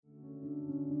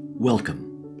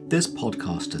Welcome. This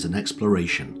podcast is an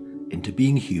exploration into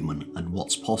being human and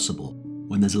what's possible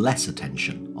when there's less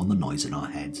attention on the noise in our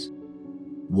heads.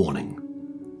 Warning: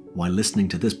 while listening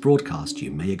to this broadcast,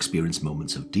 you may experience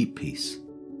moments of deep peace,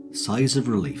 sighs of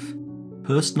relief,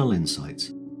 personal insights,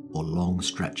 or long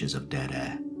stretches of dead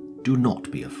air. Do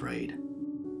not be afraid.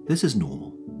 This is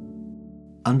normal.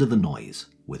 Under the Noise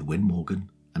with Wyn Morgan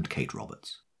and Kate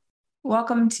Roberts.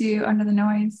 Welcome to Under the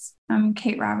Noise. I'm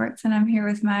Kate Roberts, and I'm here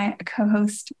with my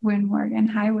co-host, Wyn Morgan.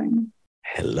 Hi, Wyn.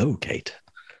 Hello, Kate.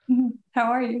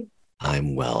 How are you?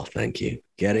 I'm well, thank you.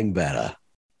 Getting better.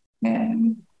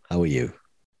 Good. How are you?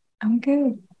 I'm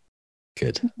good.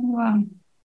 Good. Well,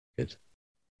 Good.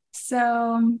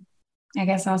 So I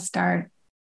guess I'll start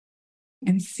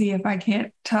and see if I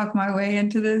can't talk my way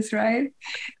into this, right?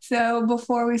 So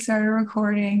before we started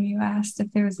recording, you asked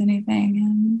if there was anything,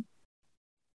 and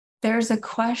there's a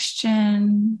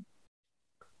question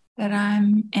that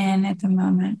I'm in at the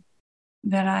moment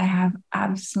that I have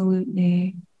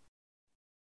absolutely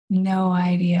no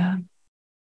idea.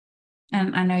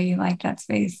 And I know you like that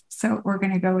space, so we're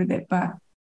going to go with it. But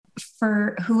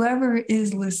for whoever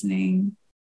is listening,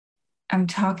 I'm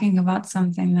talking about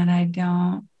something that I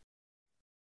don't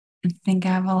think I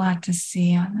have a lot to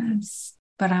see on this,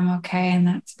 but I'm okay in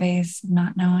that space of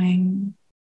not knowing.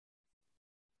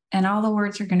 And all the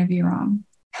words are going to be wrong.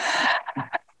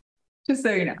 Just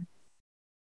so you know.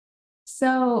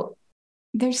 So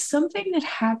there's something that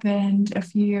happened a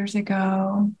few years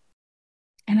ago,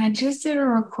 and I just did a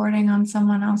recording on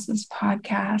someone else's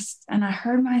podcast, and I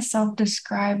heard myself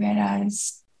describe it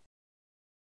as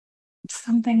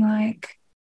something like,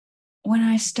 when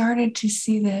I started to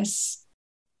see this,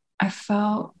 I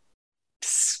felt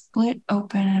split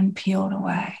open and peeled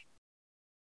away.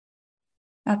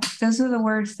 Those are the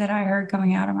words that I heard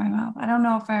coming out of my mouth. I don't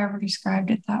know if I ever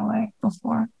described it that way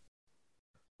before.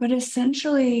 But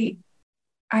essentially,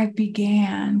 I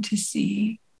began to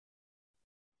see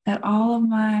that all of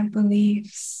my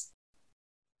beliefs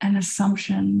and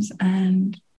assumptions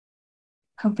and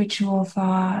habitual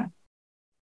thought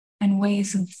and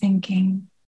ways of thinking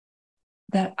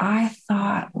that I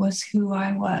thought was who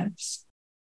I was,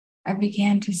 I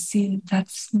began to see that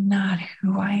that's not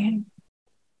who I am.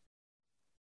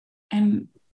 And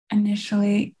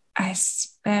initially, I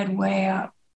sped way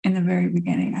up in the very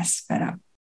beginning. I sped up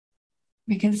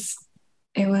because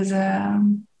it was a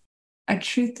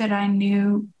truth that I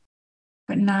knew,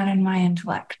 but not in my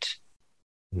intellect.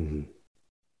 Mm-hmm.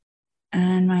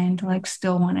 And my intellect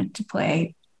still wanted to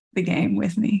play the game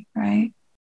with me, right?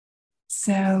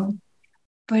 So,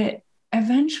 but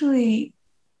eventually,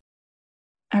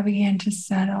 I began to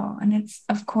settle. And it's,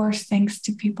 of course, thanks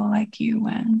to people like you,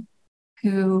 Wyn,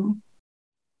 who,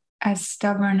 as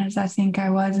stubborn as I think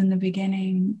I was in the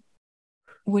beginning,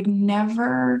 would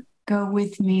never go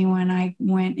with me when I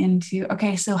went into,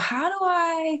 okay, so how do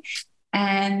I,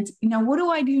 and what do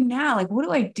I do now? Like, what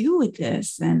do I do with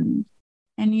this? And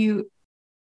you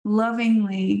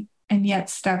lovingly and yet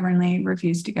stubbornly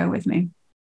refused to go with me,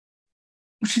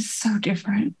 which is so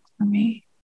different for me.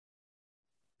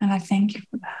 And I thank you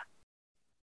for that.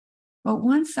 But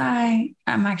once I'm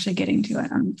actually getting to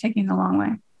it, I'm taking the long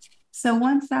way. So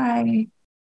once I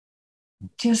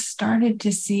just started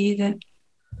to see that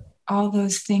all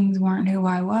those things weren't who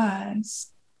I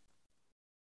was,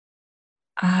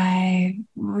 I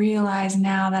realize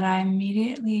now that I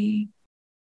immediately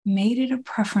made it a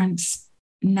preference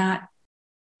not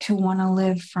to want to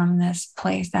live from this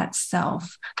place, that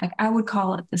self. Like I would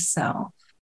call it the self,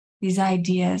 these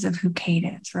ideas of who Kate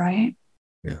is, right?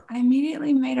 Yeah. I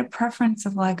immediately made a preference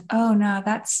of like, oh no,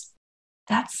 that's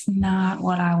not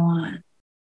what I want.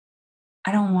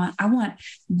 I want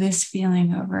this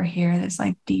feeling over here, this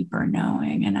like deeper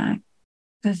knowing. And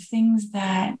the things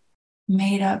that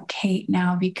made up Kate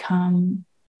now become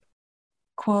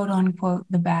quote unquote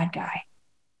the bad guy.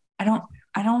 I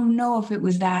don't know if it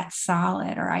was that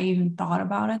solid or I even thought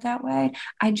about it that way.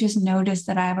 I just noticed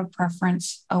that I have a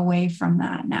preference away from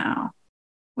that now,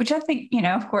 which I think,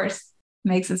 of course,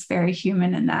 makes us very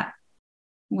human in that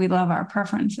we love our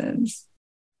preferences.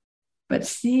 But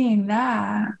seeing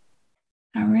that,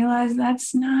 I realized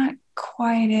that's not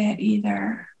quite it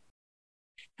either.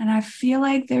 And I feel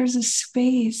like there's a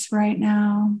space right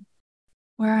now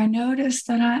where I notice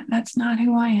that that's not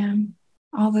who I am,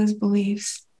 all those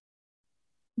beliefs.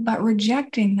 But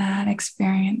rejecting that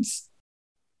experience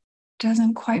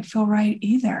doesn't quite feel right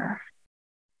either.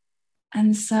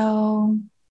 And so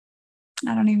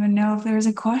I don't even know if there's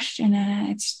a question in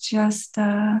it. It's just,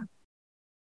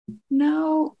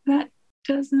 no, that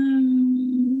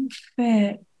doesn't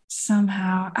fit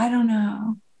somehow. I don't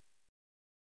know.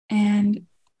 And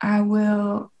I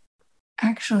will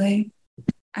actually,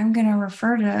 I'm going to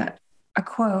refer to a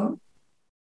quote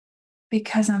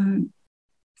because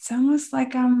it's almost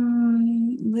like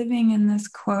I'm living in this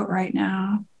quote right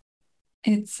now.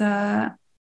 It's my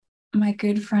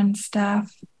good friend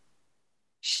Steph.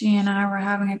 She and I were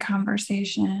having a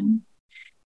conversation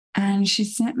and she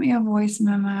sent me a voice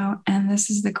memo, and this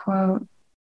is the quote.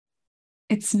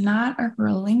 It's not a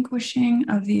relinquishing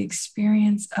of the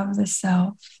experience of the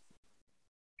self.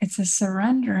 It's a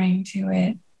surrendering to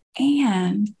it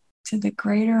and to the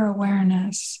greater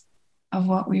awareness of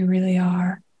what we really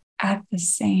are at the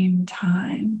same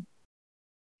time.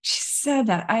 She said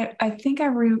that. I think I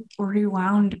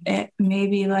rewound it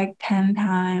maybe like 10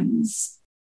 times.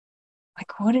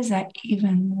 Like, what does that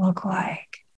even look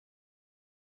like?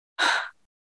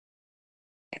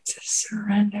 It's a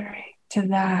surrendering to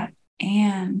that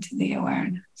and to the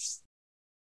awareness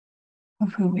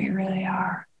of who we really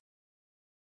are.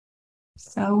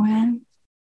 So,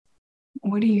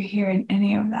 what do you hear in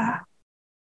any of that?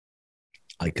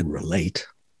 I can relate.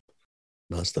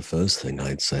 That's the first thing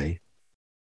I'd say.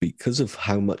 Because of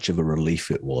how much of a relief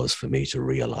it was for me to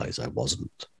realize I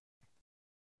wasn't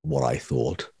what I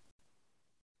thought,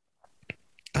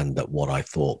 and that what I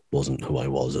thought wasn't who I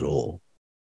was at all,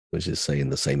 which is saying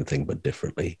the same thing but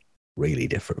differently, really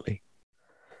differently.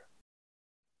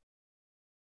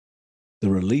 The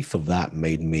relief of that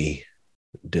made me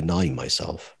deny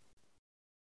myself.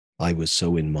 I was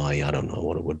so in my, I don't know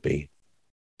what it would be,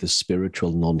 the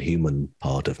spiritual non-human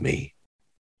part of me,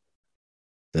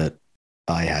 that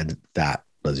I had that,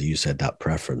 as you said, that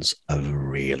preference, a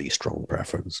really strong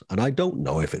preference. And I don't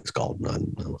know if it's gone.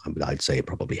 I'd say it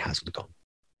probably hasn't gone.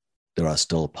 There are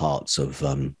still parts of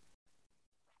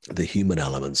the human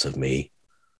elements of me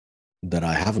that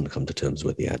I haven't come to terms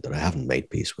with yet, that I haven't made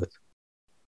peace with.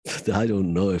 I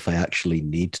don't know if I actually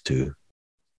need to.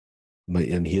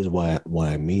 And here's why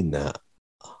I mean that.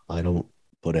 I don't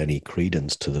put any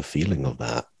credence to the feeling of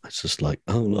that. It's just like,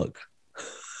 oh, look,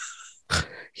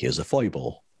 here's a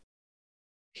foible.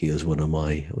 Here's one of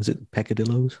my, was it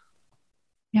peccadillos?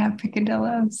 Yeah,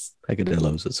 picadillos.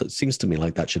 Peccadillos. It seems to me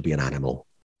like that should be an animal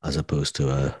as opposed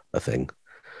to a thing.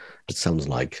 It sounds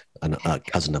like a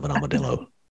cousin of an armadillo.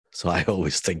 So I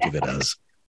always think of it as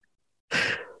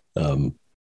an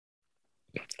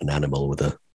animal with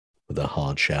a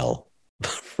hard shell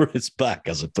for its back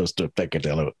as opposed to a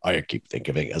peccadillo. I keep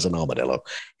thinking of it as an armadillo.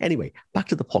 Anyway, back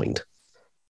to the point.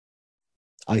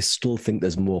 I still think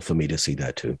there's more for me to see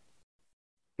there too,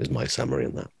 is my summary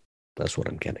in that. That's what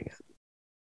I'm getting at.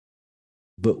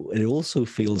 But it also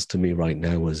feels to me right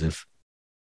now as if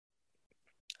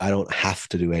I don't have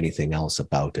to do anything else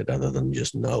about it other than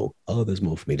just know, oh, there's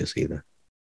more for me to see there.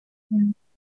 Mm.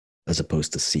 As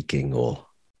opposed to seeking or,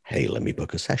 hey, let me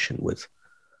book a session with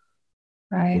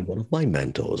Right. one of my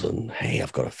mentors and, hey,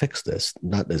 I've got to fix this.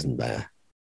 That isn't there.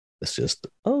 It's just,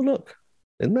 oh, look,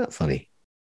 isn't that funny?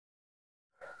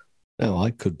 Now,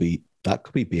 that could be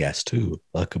BS too.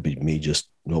 That could be me just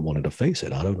not wanting to face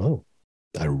it. I don't know.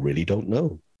 I really don't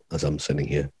know as I'm sitting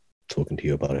here talking to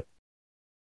you about it.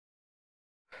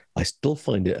 I still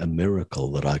find it a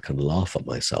miracle that I can laugh at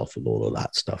myself and all of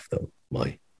that stuff, though.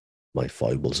 My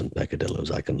foibles and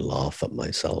peccadillos, I can laugh at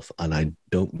myself. And I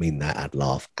don't mean that I'd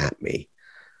laugh at me.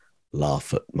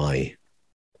 Laugh at my...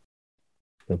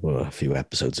 A few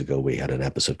episodes ago, we had an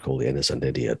episode called The Innocent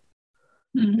Idiot.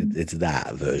 Mm-hmm. It's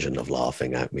that version of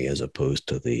laughing at me as opposed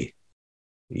to the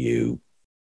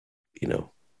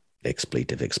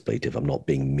expletive. I'm not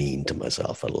being mean to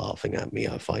myself and laughing at me.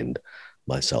 I find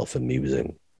myself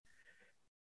amusing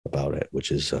about it,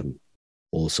 which is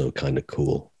also kind of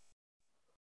cool.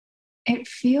 It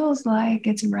feels like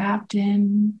it's wrapped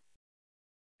in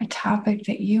a topic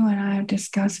that you and I have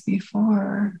discussed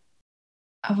before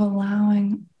of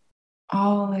allowing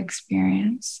all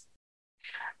experience.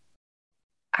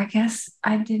 I guess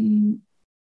when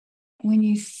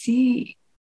you see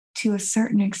to a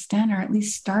certain extent, or at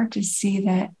least start to see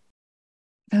that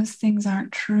those things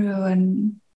aren't true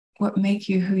and what make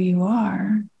you who you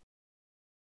are,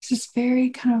 it's just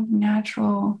very kind of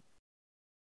natural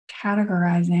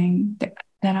categorizing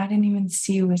that I didn't even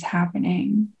see was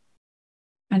happening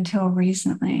until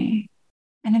recently.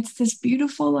 And it's this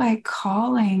beautiful like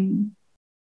calling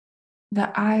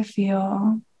that I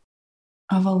feel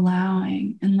of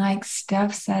allowing. And like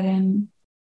Steph said in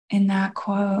that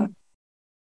quote,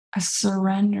 a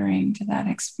surrendering to that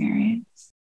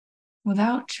experience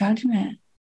without judgment.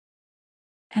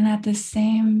 And at the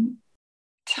same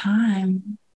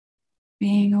time,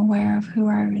 being aware of who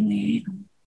I really am.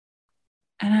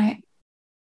 And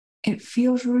it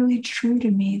feels really true to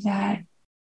me that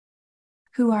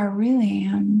who I really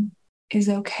am is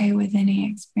okay with any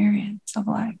experience of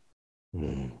life.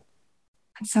 Mm.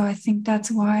 And so I think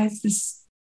that's why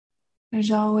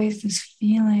there's always this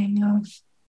feeling of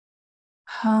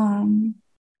home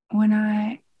when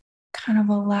I kind of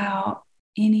allow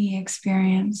any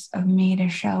experience of me to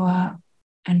show up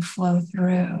and flow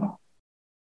through.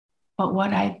 But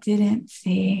what I didn't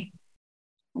see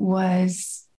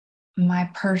was my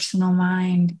personal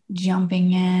mind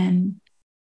jumping in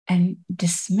and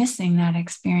dismissing that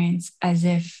experience as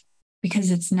if, because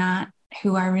it's not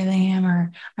who I really am,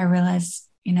 or I realize,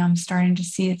 I'm starting to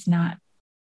see it's not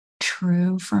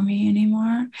true for me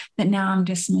anymore, that now I'm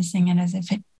dismissing it as if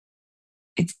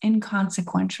it's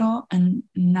inconsequential and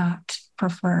not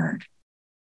preferred.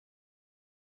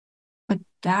 But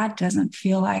that doesn't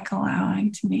feel like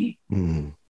allowing to me.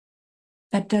 Mm.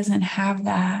 That doesn't have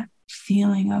that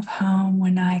feeling of home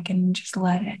when I can just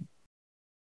let it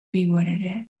be what it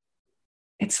is.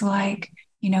 It's like,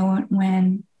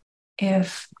 when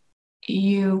if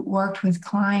you worked with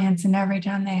clients and every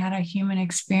time they had a human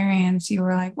experience, you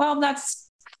were like, well, that's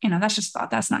just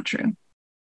thought. That's not true.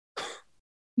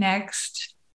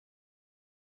 Next.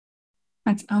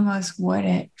 That's almost what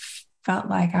it felt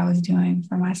like I was doing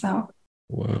for myself.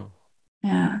 Wow.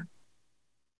 Yeah.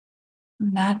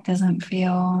 And that doesn't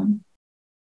feel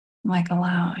like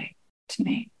allowing to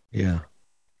me. Yeah.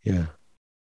 Yeah.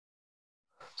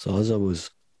 So as I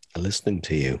was listening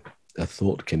to you, a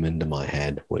thought came into my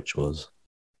head, which was,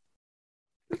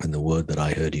 and the word that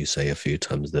I heard you say a few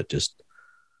times that just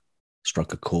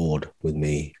struck a chord with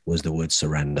me was the word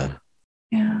surrender.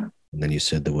 Yeah. And then you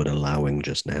said the word allowing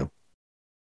just now.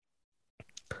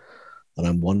 And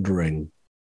I'm wondering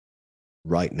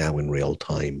right now in real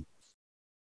time,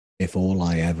 if all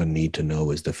I ever need to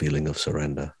know is the feeling of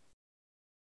surrender.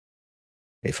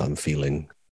 If I'm feeling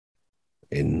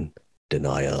in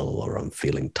denial, or I'm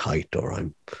feeling tight, or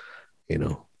I'm,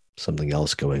 something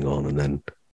else going on, and then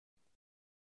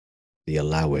the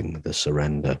allowing, the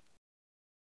surrender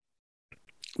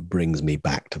brings me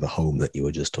back to the home that you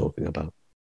were just talking about.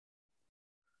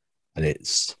 And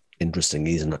it's interesting,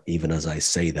 even as I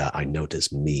say that, I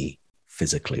notice me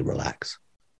physically relax.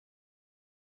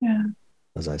 Yeah.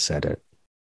 As I said it.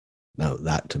 Now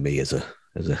that to me is a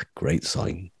great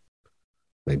sign.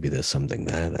 Maybe there's something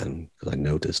there then, because I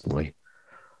noticed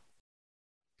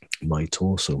my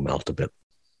torso melt a bit.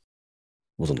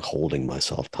 Wasn't holding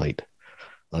myself tight.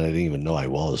 And I didn't even know I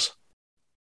was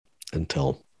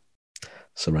until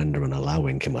surrender and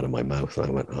allowing came out of my mouth. And I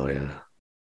went, oh yeah,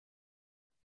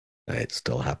 it's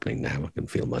still happening now. I can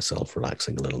feel myself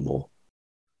relaxing a little more.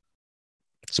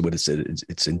 So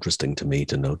it's interesting to me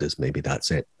to notice maybe that's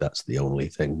it. That's the only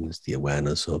thing, is the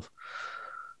awareness of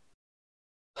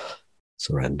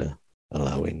surrender,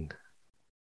 allowing,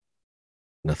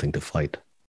 nothing to fight,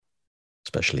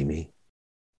 especially me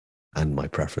and my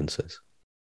preferences.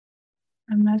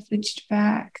 I messaged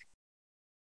back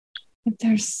that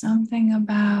there's something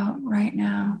about right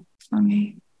now for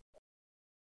me.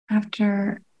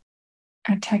 After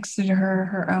I texted her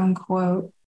her own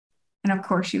quote, and of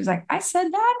course she was like, I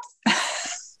said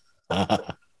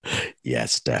that?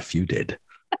 Yes, Steph, you did.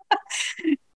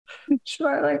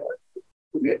 Sure, like,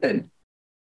 good.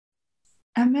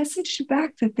 I messaged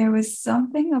back that there was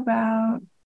something about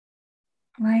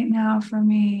right now for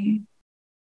me,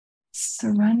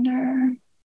 surrender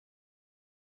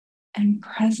and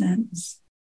presence,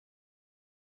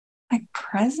 like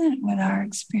present with our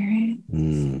experience.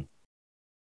 Mm.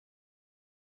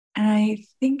 And I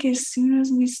think as soon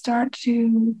as we start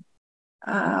to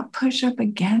push up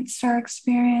against our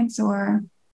experience or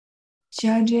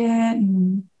judge it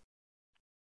and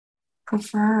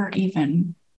prefer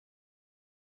even,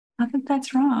 not that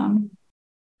that's wrong,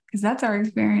 because that's our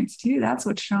experience too. That's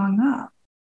what's showing up.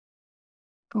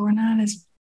 But we're not as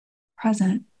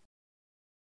present.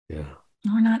 Yeah.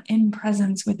 We're not in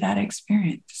presence with that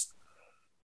experience.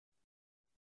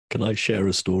 Can I share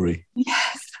a story?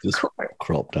 Yes, Just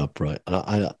cropped up, right?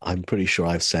 I'm pretty sure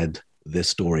I've said this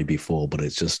story before, but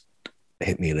it's just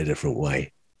hit me in a different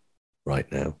way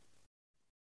right now.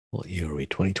 What year are we?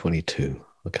 2022.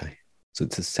 Okay. So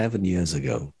it's 7 years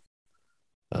ago.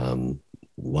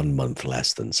 1 month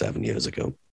less than 7 years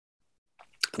ago.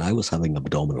 And I was having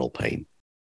abdominal pain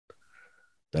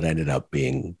that ended up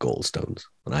being gallstones.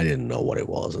 And I didn't know what it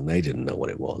was, and they didn't know what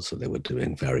it was. So they were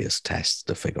doing various tests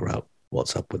to figure out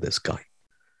what's up with this guy.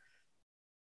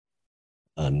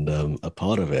 And a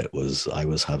part of it was I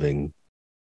was having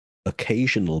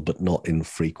occasional but not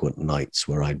infrequent nights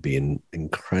where I'd be in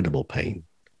incredible pain.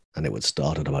 And it would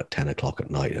start at about 10 o'clock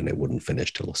at night and it wouldn't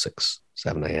finish till 6,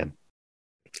 7 a.m.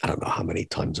 I don't know how many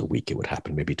times a week it would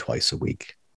happen, maybe twice a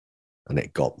week. And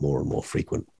it got more and more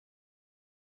frequent.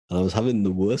 And I was having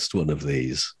the worst one of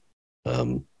these.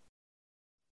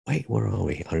 Wait, where are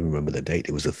we? I remember the date.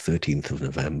 It was the 13th of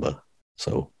November.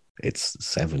 So it's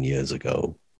 7 years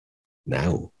ago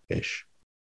now-ish.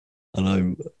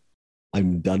 And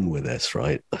I'm done with this,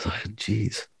 right? I was like,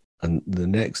 geez. And the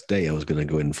next day I was going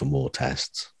to go in for more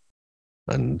tests.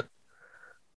 And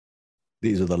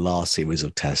these are the last series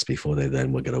of tests before they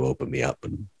then were going to open me up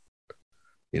and,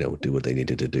 do what they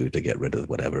needed to do to get rid of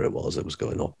whatever it was that was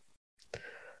going on.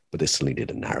 But they still needed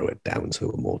to narrow it down, so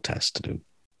there were more tests to do.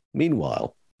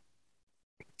 Meanwhile,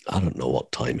 I don't know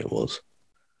what time it was,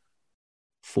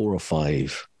 4 or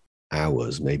 5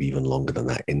 hours, maybe even longer than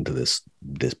that, into this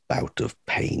bout of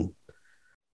pain.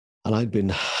 And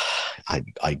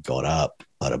I got up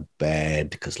out of bed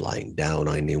because lying down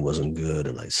I knew wasn't good,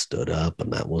 and I stood up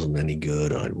and that wasn't any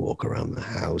good, and I'd walk around the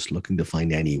house looking to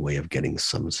find any way of getting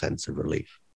some sense of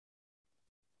relief.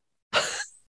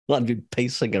 I'd been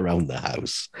pacing around the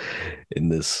house in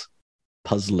this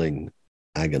puzzling,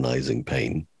 agonizing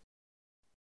pain.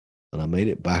 And I made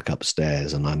it back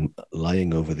upstairs, and I'm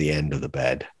lying over the end of the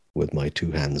bed with my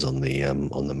 2 hands on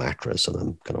the mattress, and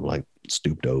I'm kind of like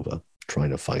stooped over, trying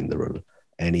to find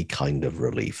any kind of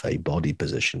relief, a body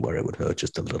position where it would hurt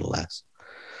just a little less.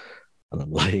 And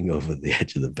I'm lying over the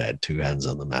edge of the bed, 2 hands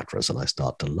on the mattress, and I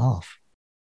start to laugh.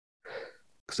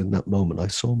 Because in that moment, I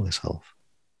saw myself.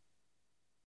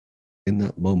 In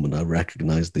that moment, I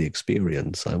recognized the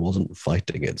experience. I wasn't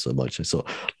fighting it so much. I thought,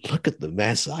 look at the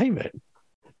mess I'm in.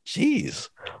 Jeez,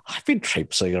 I've been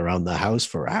traipsing around the house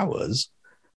for hours.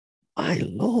 My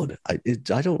Lord, I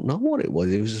don't know what it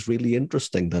was. It was just really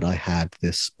interesting that I had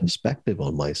this perspective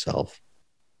on myself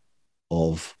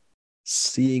of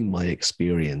seeing my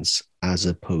experience as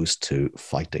opposed to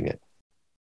fighting it.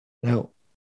 Now,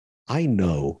 I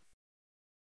know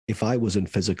if I was in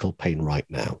physical pain right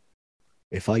now,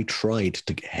 if I tried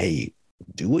to, hey,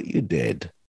 do what you did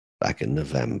back in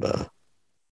November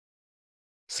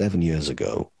 7 years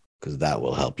ago, because that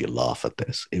will help you laugh at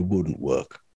this, it wouldn't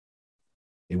work.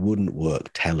 It wouldn't work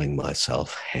telling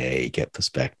myself, hey, get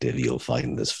perspective, you'll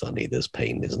find this funny, this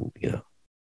pain isn't,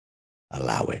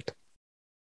 allow it.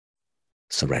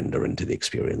 Surrender into the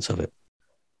experience of it.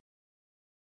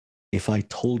 If I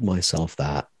told myself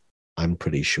that, I'm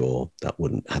pretty sure that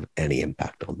wouldn't have any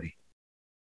impact on me.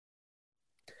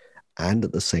 And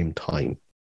at the same time,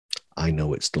 I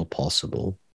know it's still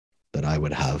possible that I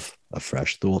would have a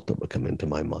fresh thought that would come into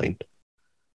my mind,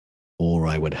 or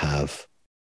I would have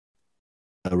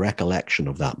a recollection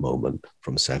of that moment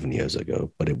from 7 years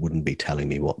ago, but it wouldn't be telling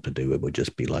me what to do. It would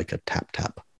just be like a tap,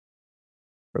 tap.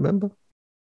 Remember?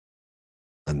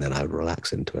 And then I would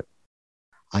relax into it.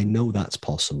 I know that's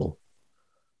possible.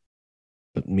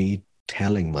 But me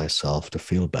telling myself to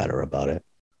feel better about it,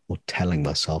 or telling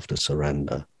myself to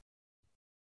surrender,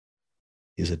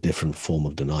 is a different form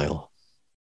of denial.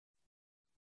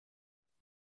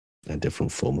 A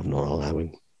different form of not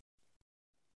allowing.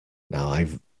 Now,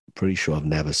 I'm pretty sure I've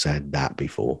never said that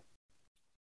before.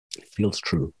 It feels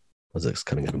true as it's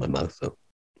coming out of my mouth, though.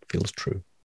 It feels true.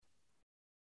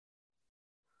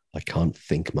 I can't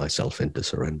think myself into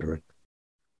surrendering.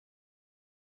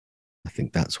 I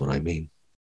think that's what I mean.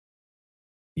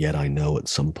 Yet I know at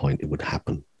some point it would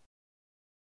happen.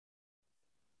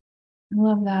 I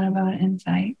love that about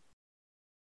insight.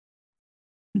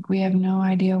 Like, we have no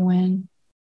idea when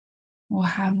we'll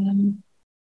have them,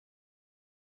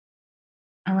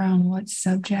 around what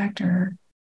subject, or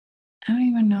I don't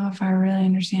even know if I really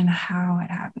understand how it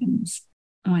happens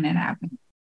when it happens.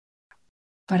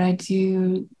 But I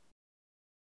do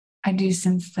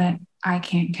sense that I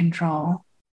can't control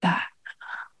that.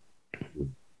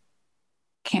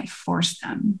 Can't force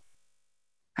them,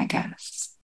 I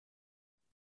guess.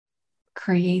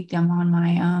 Create them on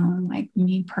my own, like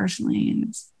me personally,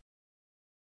 and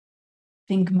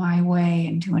think my way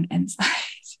into an insight.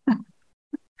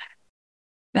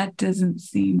 That doesn't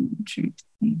seem true to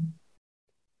me.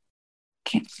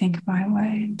 Can't think my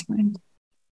way into it.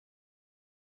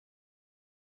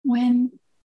 When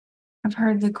I've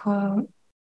heard the quote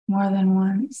more than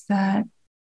once that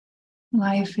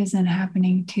life isn't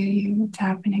happening to you, it's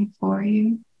happening for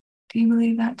you. Do you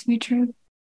believe that to be true?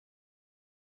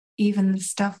 Even the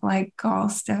stuff like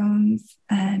gallstones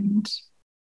and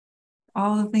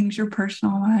all the things your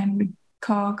personal mind would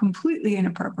call completely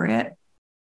inappropriate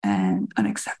and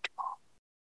unacceptable.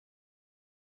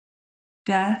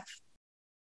 Death,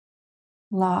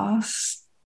 loss,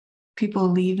 people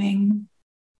leaving.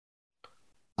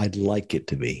 I'd like it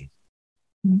to be.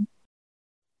 Mm-hmm.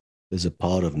 There's a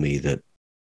part of me that,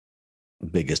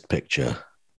 biggest picture,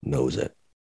 knows it.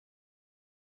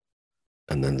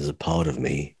 And then there's a part of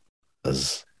me,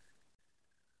 as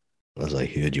I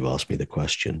heard you ask me the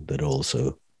question, that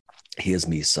also hears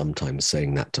me sometimes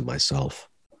saying that to myself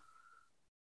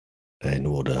in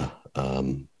order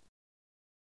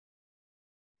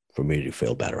for me to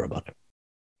feel better about it.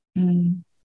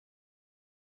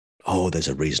 Oh, there's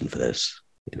a reason for this,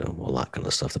 all that kind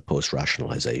of stuff, the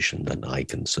post-rationalization that I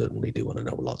can certainly do, and I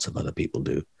know lots of other people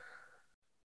do.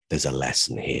 There's a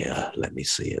lesson here, let me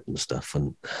see it and stuff.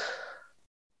 And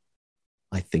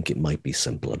I think it might be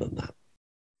simpler than that.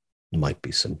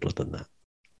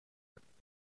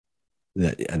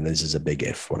 And this is a big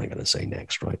if, what I'm going to say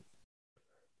next, right?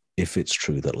 If it's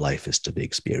true that life is to be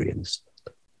experienced,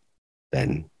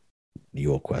 then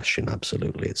your question,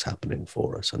 absolutely, it's happening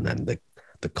for us. And then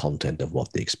the content of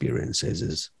what the experience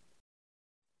is,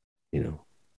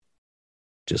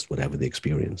 just whatever the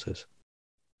experience is.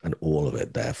 And all of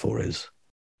it, therefore, is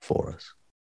for us.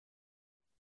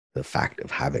 The fact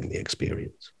of having the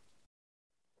experience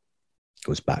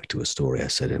goes back to a story I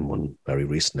said in one very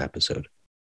recent episode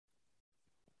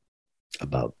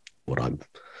about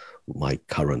my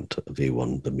current view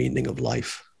on the meaning of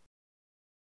life.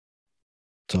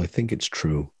 So I think it's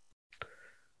true.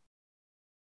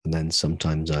 And then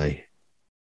sometimes I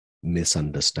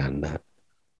misunderstand that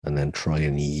and then try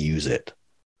and use it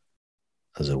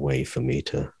as a way for me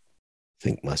to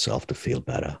think myself to feel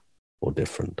better or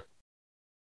different.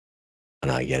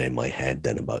 And I get in my head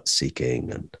then about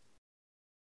seeking and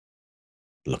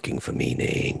looking for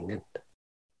meaning and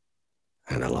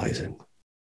analyzing.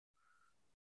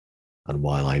 And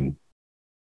while I'm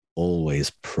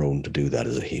always prone to do that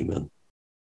as a human,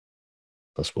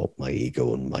 that's what my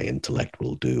ego and my intellect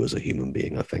will do as a human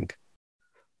being, I think.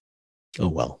 Oh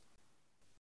well.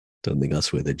 Don't think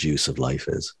that's where the juice of life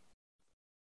is.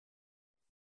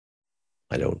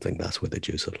 I don't think that's where the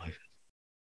juice of life is.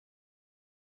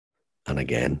 And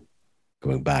again,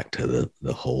 going back to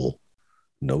the whole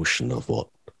notion of what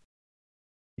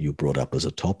you brought up as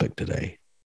a topic today,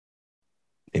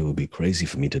 it would be crazy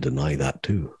for me to deny that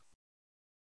too.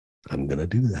 I'm going to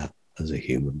do that as a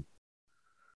human.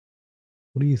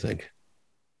 What do you think?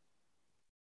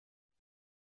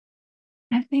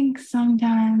 I think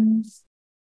sometimes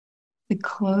the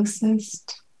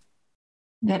closest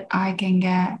that I can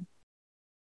get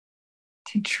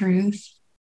to truth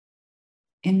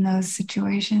in those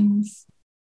situations,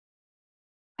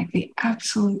 like the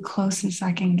absolute closest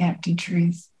I can get to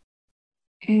truth,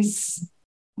 is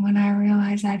when I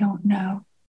realize I don't know.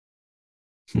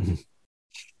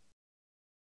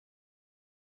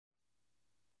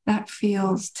 That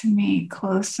feels to me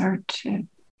closer to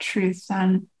truth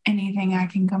than anything I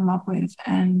can come up with.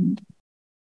 And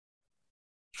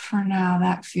for now,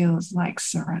 that feels like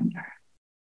surrender.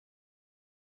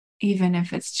 Even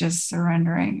if it's just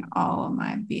surrendering all of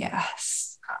my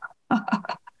BS.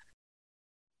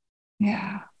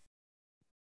 Yeah.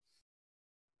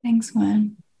 Thanks,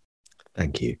 Win.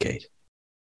 Thank you, Kate.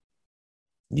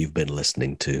 You've been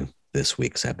listening to this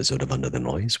week's episode of Under the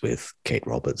Noise with Kate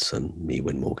Roberts and me,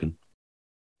 Win Morgan.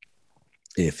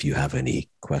 If you have any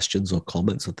questions or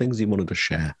comments or things you wanted to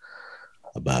share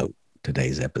about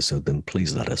today's episode, then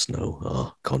please let us know.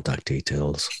 Our contact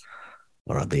details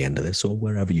are at the end of this or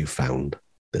wherever you found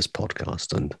this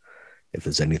podcast. And if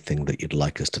there's anything that you'd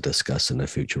like us to discuss in a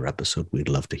future episode, we'd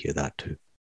love to hear that too.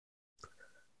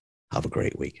 Have a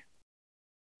great week.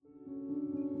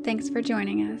 Thanks for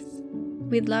joining us.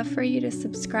 We'd love for you to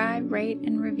subscribe, rate,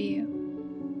 and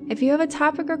review. If you have a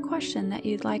topic or question that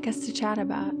you'd like us to chat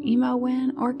about, email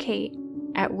Win or Kate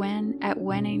at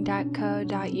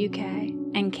win@winning.co.uk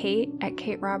and Kate at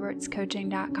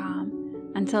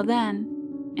katerobertscoaching.com. Until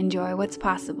then, enjoy what's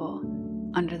possible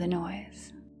under the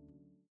noise.